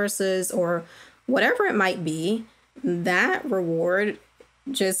resources or whatever it might be. That reward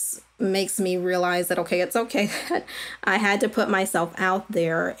just makes me realize that, okay, it's okay that I had to put myself out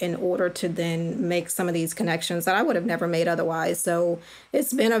there in order to then make some of these connections that I would have never made otherwise. So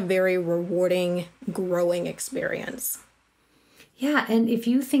it's been a very rewarding, growing experience. Yeah. And if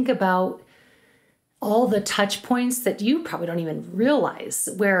you think about all the touch points that you probably don't even realize,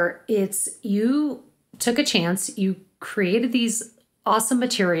 where it's you took a chance, you created these awesome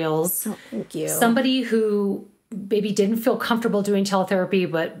materials. Oh, thank you. Somebody who maybe didn't feel comfortable doing teletherapy,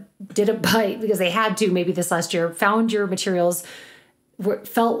 but did it because they had to, maybe this last year, found your materials,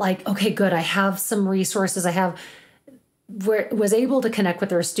 felt like, okay, good, I have some resources. Was able to connect with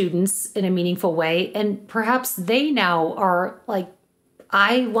their students in a meaningful way. And perhaps they now are like,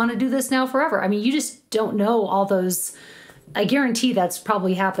 I want to do this now forever. I mean, you just don't know all those. I guarantee that's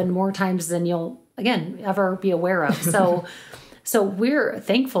probably happened more times than you'll, again, ever be aware of. So So we're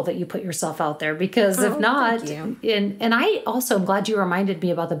thankful that you put yourself out there, because if not, and I also am glad you reminded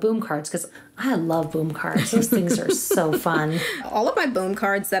me about the boom cards, because I love boom cards. Those things are so fun. All of my boom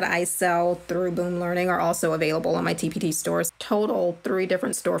cards that I sell through Boom Learning are also available on my TPT stores. Total 3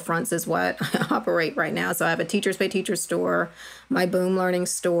 different storefronts is what I operate right now. So I have a Teachers Pay Teachers store, my Boom Learning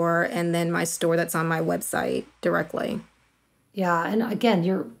store, and then my store that's on my website directly. Yeah. And again,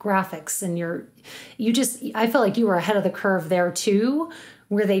 your graphics and I felt like you were ahead of the curve there too,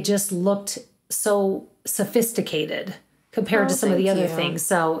 where they just looked so sophisticated compared to some of the other things.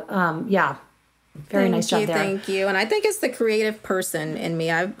 So, yeah, very nice job there. Thank you. And I think it's the creative person in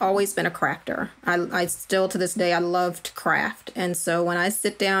me. I've always been a crafter. I still, to this day, I love to craft. And so when I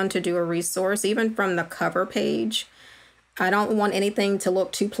sit down to do a resource, even from the cover page, I don't want anything to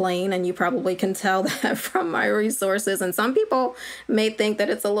look too plain, and you probably can tell that from my resources. And some people may think that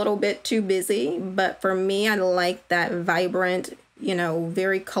it's a little bit too busy, but for me, I like that vibrant,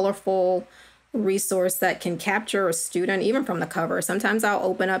 very colorful resource that can capture a student, even from the cover. Sometimes I'll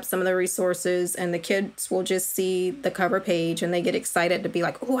open up some of the resources and the kids will just see the cover page and they get excited to be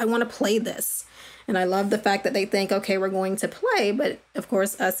like, oh, I want to play this. And I love the fact that they think, okay, we're going to play. But of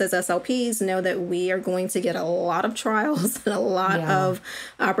course, us as SLPs know that we are going to get a lot of trials and a lot of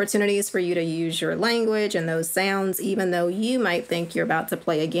opportunities for you to use your language and those sounds, even though you might think you're about to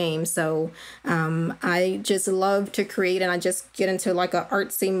play a game. So I just love to create, and I just get into like an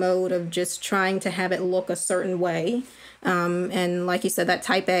artsy mode of just trying to have it look a certain way. And like you said, that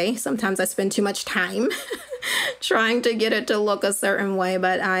type A, sometimes I spend too much time trying to get it to look a certain way,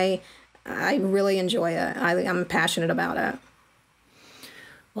 but I really enjoy it. I'm passionate about it.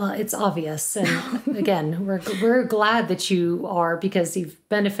 Well, it's obvious. And again, we're glad that you are, because you've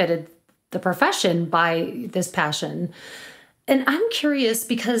benefited the profession by this passion. And I'm curious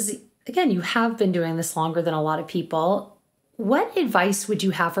because, again, you have been doing this longer than a lot of people. What advice would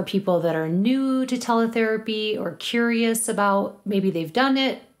you have for people that are new to teletherapy or curious about maybe they've done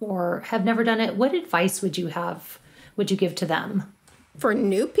it or have never done it? What advice would you give to them? For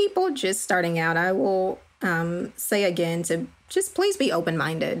new people just starting out, I will say again to just please be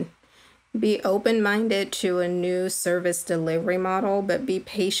open-minded. Be open-minded to a new service delivery model, but be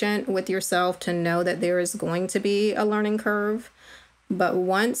patient with yourself to know that there is going to be a learning curve. But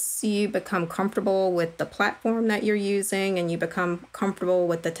once you become comfortable with the platform that you're using and you become comfortable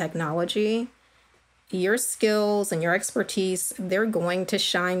with the technology, your skills and your expertise, they're going to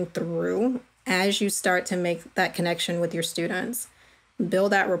shine through as you start to make that connection with your students.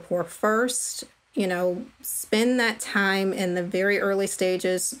 Build that rapport first, spend that time in the very early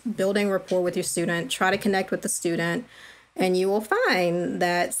stages, building rapport with your student, try to connect with the student, and you will find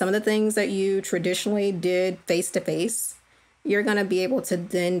that some of the things that you traditionally did face-to-face, you're going to be able to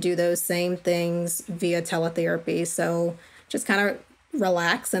then do those same things via teletherapy. So just kind of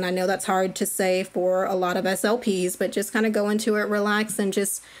relax. And I know that's hard to say for a lot of SLPs, but just kind of go into it, relax, and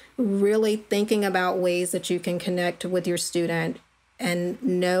just really thinking about ways that you can connect with your student and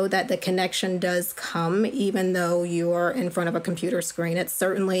know that the connection does come even though you're in front of a computer screen. It's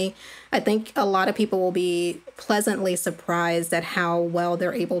certainly, I think a lot of people will be pleasantly surprised at how well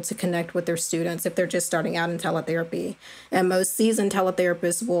they're able to connect with their students if they're just starting out in teletherapy. And most seasoned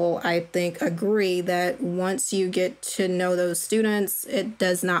teletherapists will, I think, agree that once you get to know those students, it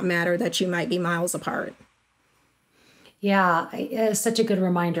does not matter that you might be miles apart. Yeah, it's such a good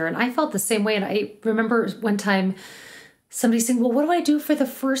reminder. And I felt the same way. And I remember one time somebody saying, well, what do I do for the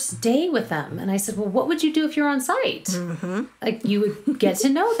first day with them? And I said, well, what would you do if you're on site? Mm-hmm. Like, you would get to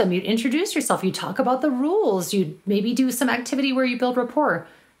know them. You'd introduce yourself. You'd talk about the rules. You'd maybe do some activity where you build rapport.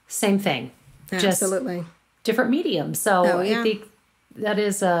 Same thing. Absolutely. Just different medium. So I think that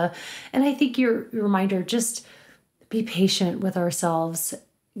is and I think your reminder, just be patient with ourselves.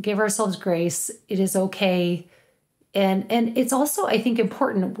 Give ourselves grace. It is okay. And it's also, I think,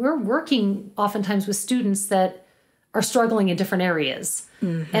 important. We're working oftentimes with students that are struggling in different areas.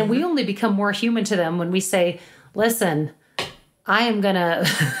 Mm-hmm. And we only become more human to them when we say, listen, I am gonna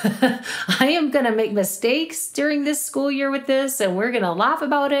make mistakes during this school year with this, and we're gonna laugh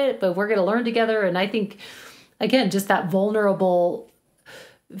about it, but we're gonna learn together. And I think, again, just that vulnerable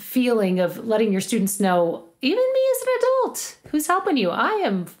feeling of letting your students know, even me as an adult who's helping you, I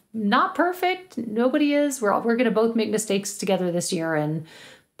am not perfect. Nobody is. We're gonna both make mistakes together this year,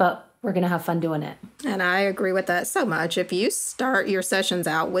 but we're going to have fun doing it. And I agree with that so much. If you start your sessions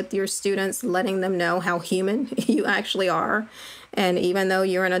out with your students, letting them know how human you actually are, and even though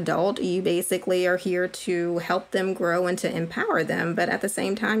you're an adult, you basically are here to help them grow and to empower them. But at the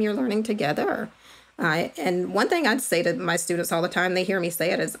same time, you're learning together. And one thing I'd say to my students all the time, they hear me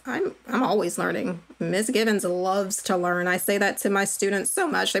say it, is I'm always learning. Ms. Givens loves to learn. I say that to my students so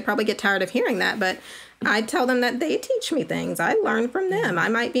much. They probably get tired of hearing that, but I tell them that they teach me things. I learn from them. I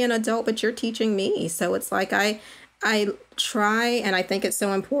might be an adult, but you're teaching me. So it's like I try, and I think it's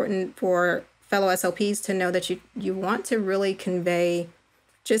so important for fellow SLPs to know that you want to really convey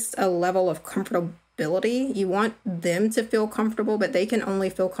just a level of comfortability. You want them to feel comfortable, but they can only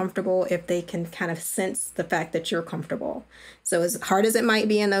feel comfortable if they can kind of sense the fact that you're comfortable. So as hard as it might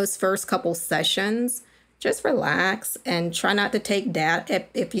be in those first couple sessions, just relax and try not to take data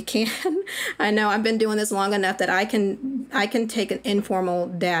if you can. I know I've been doing this long enough that I can take an informal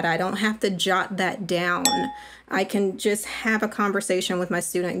data. I don't have to jot that down. I can just have a conversation with my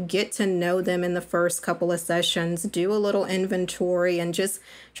student, get to know them in the first couple of sessions, do a little inventory, and just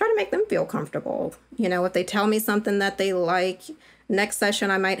try to make them feel comfortable. You know, if they tell me something that they like, next session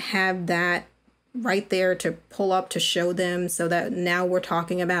I might have that right there to pull up to show them, so that now we're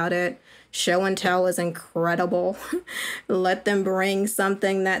talking about it. Show and tell is incredible. Let them bring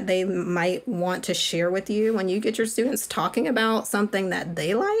something that they might want to share with you. When you get your students talking about something that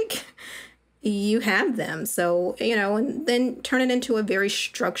they like, you have them. So, you know, and then turn it into a very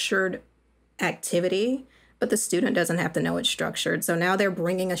structured activity, but the student doesn't have to know it's structured. So now they're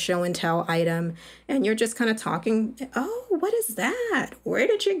bringing a show and tell item, and you're just kind of talking, oh, what is that? Where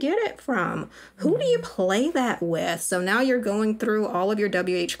did you get it from? Who do you play that with? So now you're going through all of your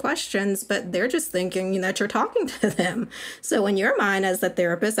WH questions, but they're just thinking that you're talking to them. So in your mind, as the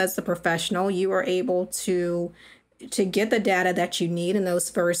therapist, as the professional, you are able to get the data that you need in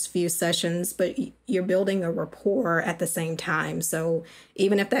those first few sessions, but you're building a rapport at the same time. So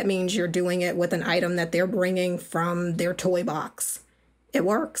even if that means you're doing it with an item that they're bringing from their toy box, it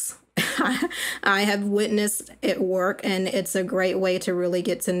works. I have witnessed it work, and it's a great way to really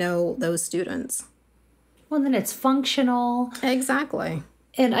get to know those students. Well, then it's functional. Exactly.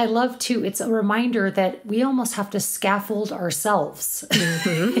 And I love too, it's a reminder that we almost have to scaffold ourselves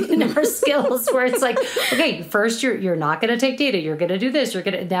in our skills, where it's like, okay, first you're not going to take data. You're going to do this. You're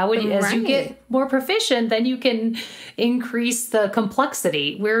going to, now as you get more proficient, then you can increase the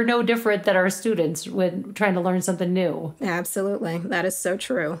complexity. We're no different than our students when trying to learn something new. Absolutely. That is so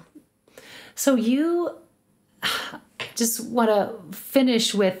true. So you just want to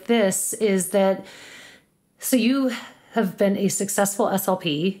finish with this, is that, so you have been a successful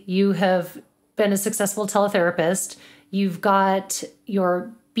SLP. You have been a successful teletherapist. You've got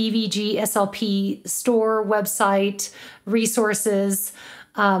your BVG SLP store, website, resources.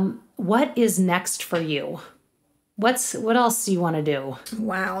 What is next for you? What else do you want to do?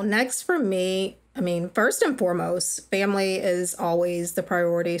 Wow. Next for me, I mean, first and foremost, family is always the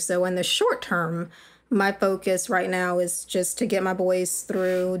priority. So in the short term, my focus right now is just to get my boys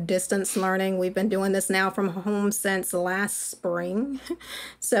through distance learning. We've been doing this now from home since last spring.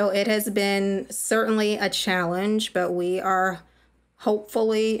 So it has been certainly a challenge, but we are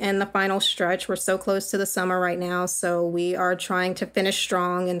hopefully in the final stretch. We're so close to the summer right now, so we are trying to finish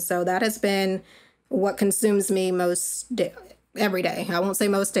strong. And so that has been what consumes me every day. I won't say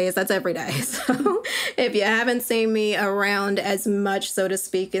most days, that's every day. So if you haven't seen me around as much, so to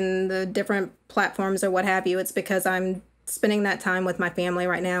speak, in the different platforms or what have you, it's because I'm spending that time with my family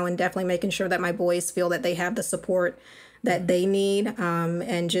right now, and definitely making sure that my boys feel that they have the support that they need,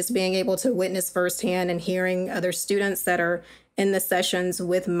 and just being able to witness firsthand and hearing other students that are in the sessions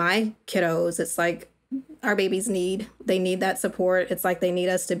with my kiddos. It's like our babies need that support. It's like they need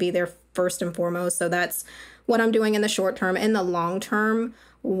us to be there first and foremost. So that's what I'm doing in the short term. In the long term,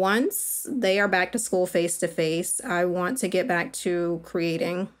 once they are back to school face-to-face, I want to get back to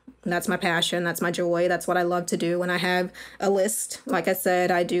creating. That's my passion. That's my joy. That's what I love to do. And I have a list. Like I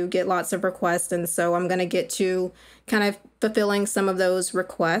said, I do get lots of requests. And so I'm going to get to kind of fulfilling some of those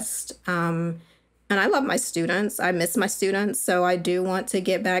requests. And I love my students. I miss my students. So I do want to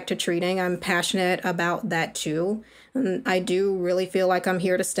get back to treating. I'm passionate about that too. And I do really feel like I'm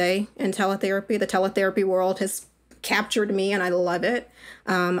here to stay in teletherapy. The teletherapy world has captured me, and I love it.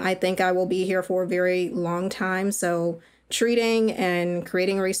 I think I will be here for a very long time. So treating and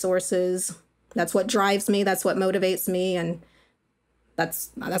creating resources, that's what drives me. That's what motivates me. And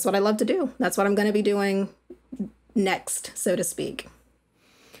that's what I love to do. That's what I'm going to be doing next, so to speak.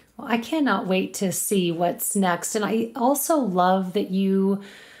 Well, I cannot wait to see what's next. And I also love that you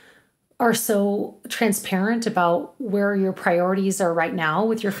are so transparent about where your priorities are right now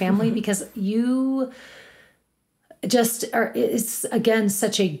with your family, because you just are, it's again,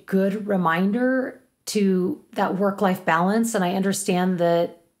 such a good reminder to that work-life balance. And I understand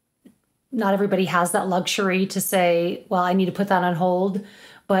that not everybody has that luxury to say, well, I need to put that on hold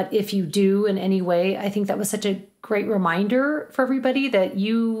But if you do in any way, I think that was such a great reminder for everybody that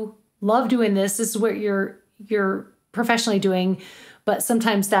you love doing this. This is what you're professionally doing, but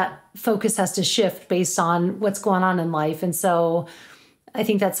sometimes that focus has to shift based on what's going on in life. And so I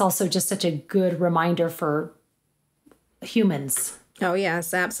think that's also just such a good reminder for humans. Oh,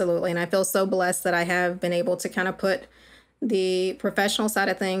 yes, absolutely. And I feel so blessed that I have been able to kind of put the professional side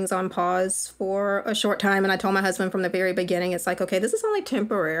of things on pause for a short time. And I told my husband from the very beginning, it's like, okay, this is only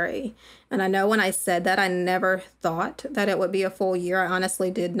temporary. And I know when I said that, I never thought that it would be a full year. I honestly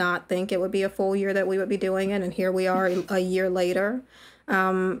did not think it would be a full year that we would be doing it. And here we are a year later.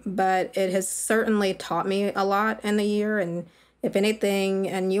 But it has certainly taught me a lot in the year. And if anything,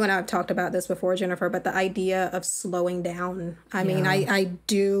 and you and I have talked about this before, Jennifer, but the idea of slowing down. I mean, I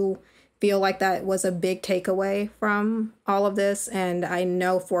do feel like that was a big takeaway from all of this. And I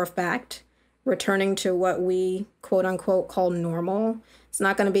know for a fact, returning to what we quote unquote call normal, it's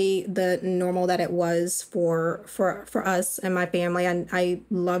not going to be the normal that it was for us and my family. And I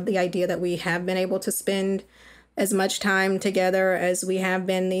love the idea that we have been able to spend as much time together as we have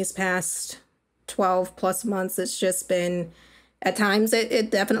been these past 12 plus months. It's just been, at times it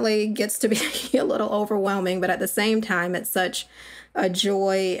definitely gets to be a little overwhelming, but at the same time, it's such a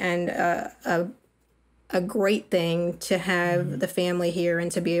joy and a great thing to have the family here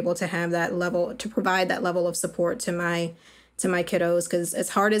and to be able to have that level, to provide that level of support to my kiddos. Because as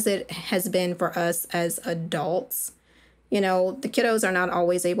hard as it has been for us as adults, you know, the kiddos are not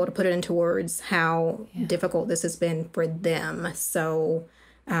always able to put it into words how difficult this has been for them. So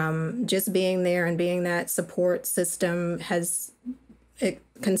just being there and being that support system it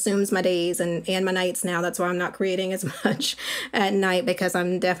consumes my days and my nights now. That's why I'm not creating as much at night, because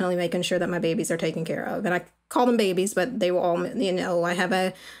I'm definitely making sure that my babies are taken care of. And I call them babies, but they will all, you know, I have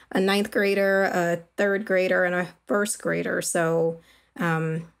a ninth grader, a third grader, and a first grader. So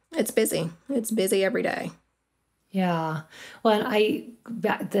it's busy. It's busy every day. Yeah. Well, and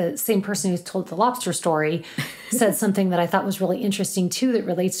the same person who told the lobster story said something that I thought was really interesting too, that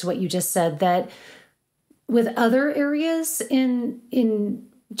relates to what you just said, that with other areas in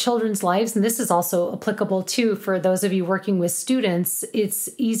children's lives, and this is also applicable too for those of you working with students, it's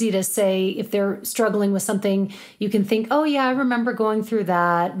easy to say if they're struggling with something, you can think, oh yeah, I remember going through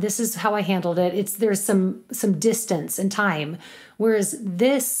that. This is how I handled it. There's some distance and time. Whereas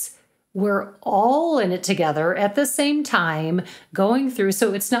this, we're all in it together at the same time going through.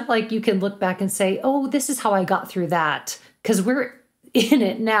 So it's not like you can look back and say, oh, this is how I got through that, because we're in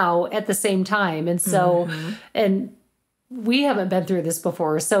it now at the same time. And so, and we haven't been through this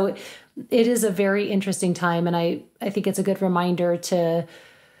before. So it is a very interesting time. And I think it's a good reminder to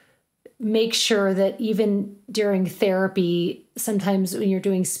make sure that even during therapy, sometimes when you're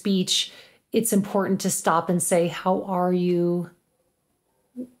doing speech, it's important to stop and say, how are you?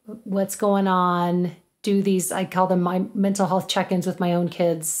 What's going on? Do these, I call them my mental health check-ins with my own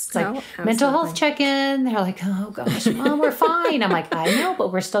kids. It's like mental health check-in. They're like, oh gosh, Mom, we're fine. I'm like, I know,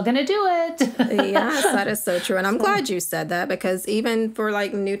 but we're still going to do it. Yes, that is so true. And I'm glad you said that, because even for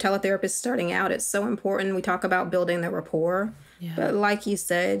like new teletherapists starting out, it's so important. We talk about building the rapport. Yeah. But like you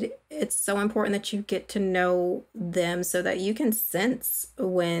said, it's so important that you get to know them so that you can sense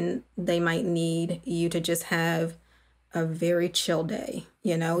when they might need you to just have a very chill day.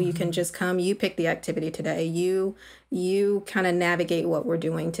 You know, you can just come, you pick the activity today. You kind of navigate what we're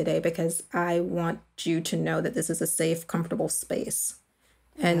doing today, because I want you to know that this is a safe, comfortable space.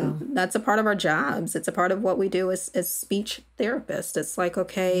 And that's a part of our jobs. It's a part of what we do as speech therapists. It's like,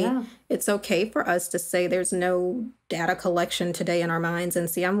 okay, it's okay for us to say there's no data collection today in our minds. And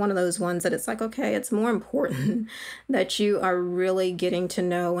see, I'm one of those ones that it's like, okay, it's more important that you are really getting to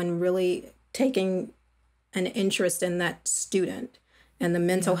know and really taking an interest in that student. And the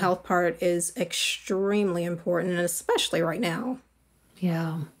mental health part is extremely important, and especially right now.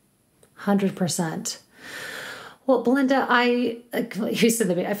 Yeah, 100%. Well, Belinda, you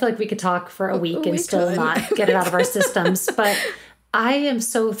said I feel like we could talk for a week and still not get it out of our systems. But I am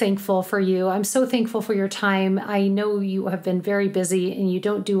so thankful for you. I'm so thankful for your time. I know you have been very busy and you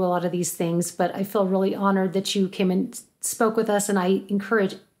don't do a lot of these things, but I feel really honored that you came and spoke with us. And I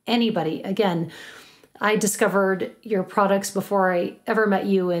encourage anybody, again, I discovered your products before I ever met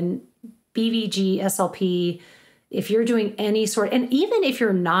you, and BVG, SLP, if you're doing any sort, and even if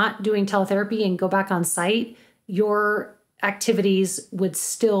you're not doing teletherapy and go back on site, your activities would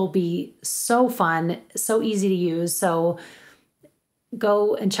still be so fun, so easy to use. So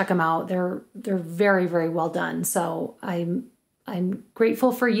go and check them out. They're very, very well done. So I'm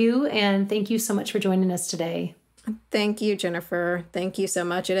grateful for you, and thank you so much for joining us today. Thank you, Jennifer. Thank you so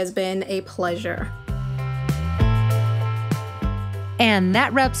much. It has been a pleasure. And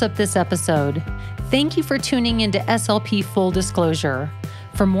that wraps up this episode. Thank you for tuning into SLP Full Disclosure.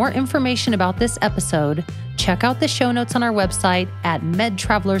 For more information about this episode, check out the show notes on our website at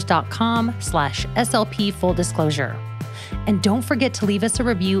medtravelers.com/SLP Full Disclosure. And don't forget to leave us a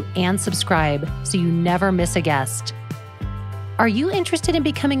review and subscribe so you never miss a guest. Are you interested in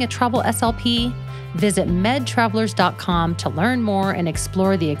becoming a travel SLP? Visit medtravelers.com to learn more and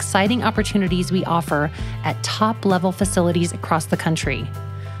explore the exciting opportunities we offer at top-level facilities across the country.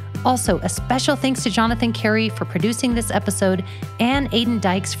 Also, a special thanks to Jonathan Carey for producing this episode and Aiden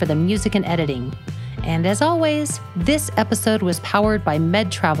Dykes for the music and editing. And as always, this episode was powered by Med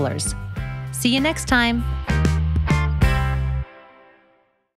Travelers. See you next time.